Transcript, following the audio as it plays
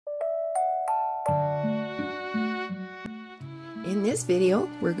In this video,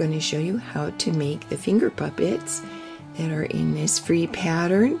 we're going to show you how to make the finger puppets that are in this free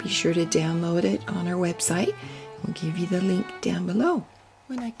pattern. Be sure to download it on our website. We'll give you the link down below.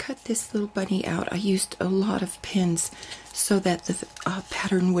 When I cut this little bunny out, I used a lot of pins so that the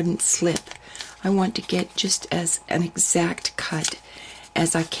pattern wouldn't slip. I want to get just as an exact cut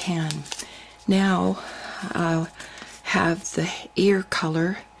as I can. Now I'll have the ear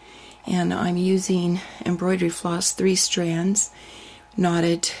color, and I'm using embroidery floss, 3 strands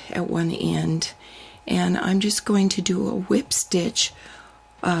knotted at one end, and I'm just going to do a whip stitch.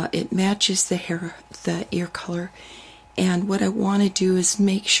 It matches the ear color, and what I want to do is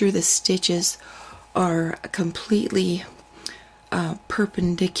make sure the stitches are completely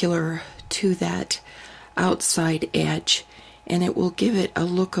perpendicular to that outside edge, and it will give it a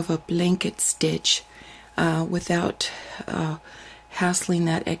look of a blanket stitch without hassling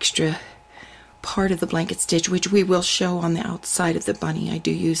that extra part of the blanket stitch, which we will show on the outside of the bunny. I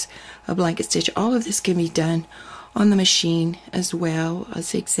do use a blanket stitch. All of this can be done on the machine as well, a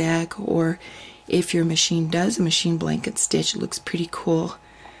zigzag, or if your machine does a machine blanket stitch, it looks pretty cool.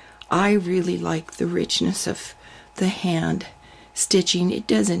 I really like the richness of the hand stitching. It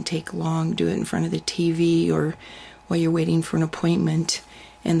doesn't take long. Do it in front of the TV or while you're waiting for an appointment,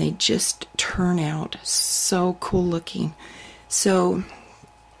 and they just turn out so cool looking. So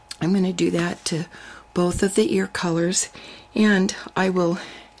I'm going to do that to both of the ear colors, and I will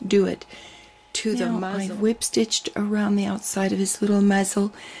do it to the muzzle. I whip stitched around the outside of his little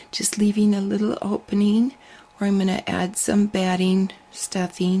muzzle, just leaving a little opening, where I'm going to add some batting,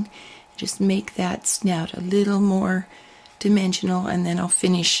 stuffing, just make that snout a little more dimensional, and then I'll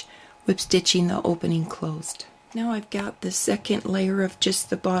finish whip stitching the opening closed. Now I've got the second layer of just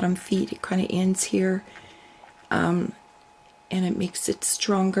the bottom feet. It kind of ends here, and it makes it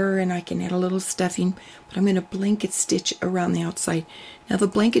stronger, and I can add a little stuffing, but I'm going to blanket stitch around the outside. Now the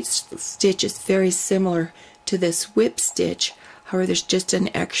blanket stitch is very similar to this whip stitch, however there's just an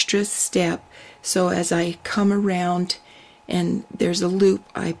extra step. So as I come around and there's a loop,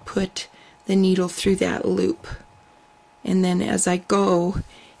 I put the needle through that loop, and then as I go,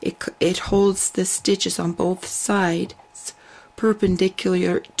 it holds the stitches on both sides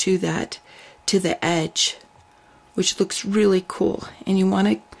perpendicular to the edge, which looks really cool. And you want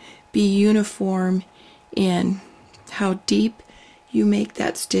to be uniform in how deep you make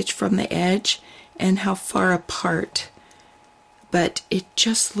that stitch from the edge and how far apart, but it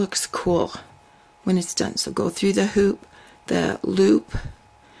just looks cool when it's done. So go through the loop,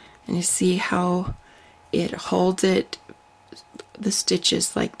 and you see how it holds the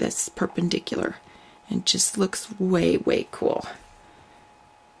stitches like this perpendicular, and just looks way cool.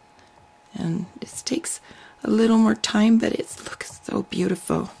 And it takes a little more time, but it looks so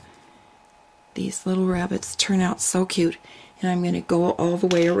beautiful. These little rabbits turn out so cute, and I'm going to go all the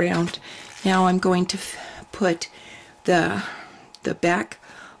way around. Now I'm going to put the back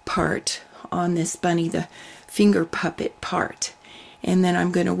part on this bunny, the finger puppet part, and then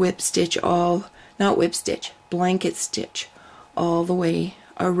I'm going to blanket stitch all the way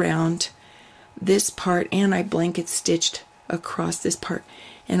around this part, and I blanket stitched across this part,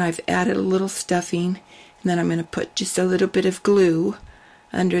 and I've added a little stuffing. And then I'm going to put just a little bit of glue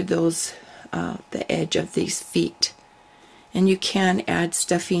under those, the edge of these feet. And you can add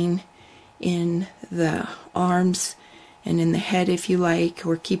stuffing in the arms and in the head if you like,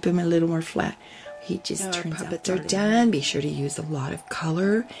 or keep them a little more flat. He just turns out. Our puppets are done. Be sure to use a lot of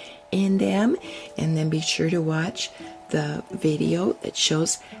color in them, and then be sure to watch the video that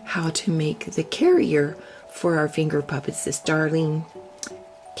shows how to make the carrier for our finger puppets, this darling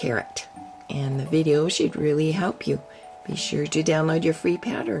carrot. And the video should really help you. Be sure to download your free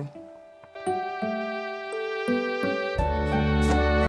pattern.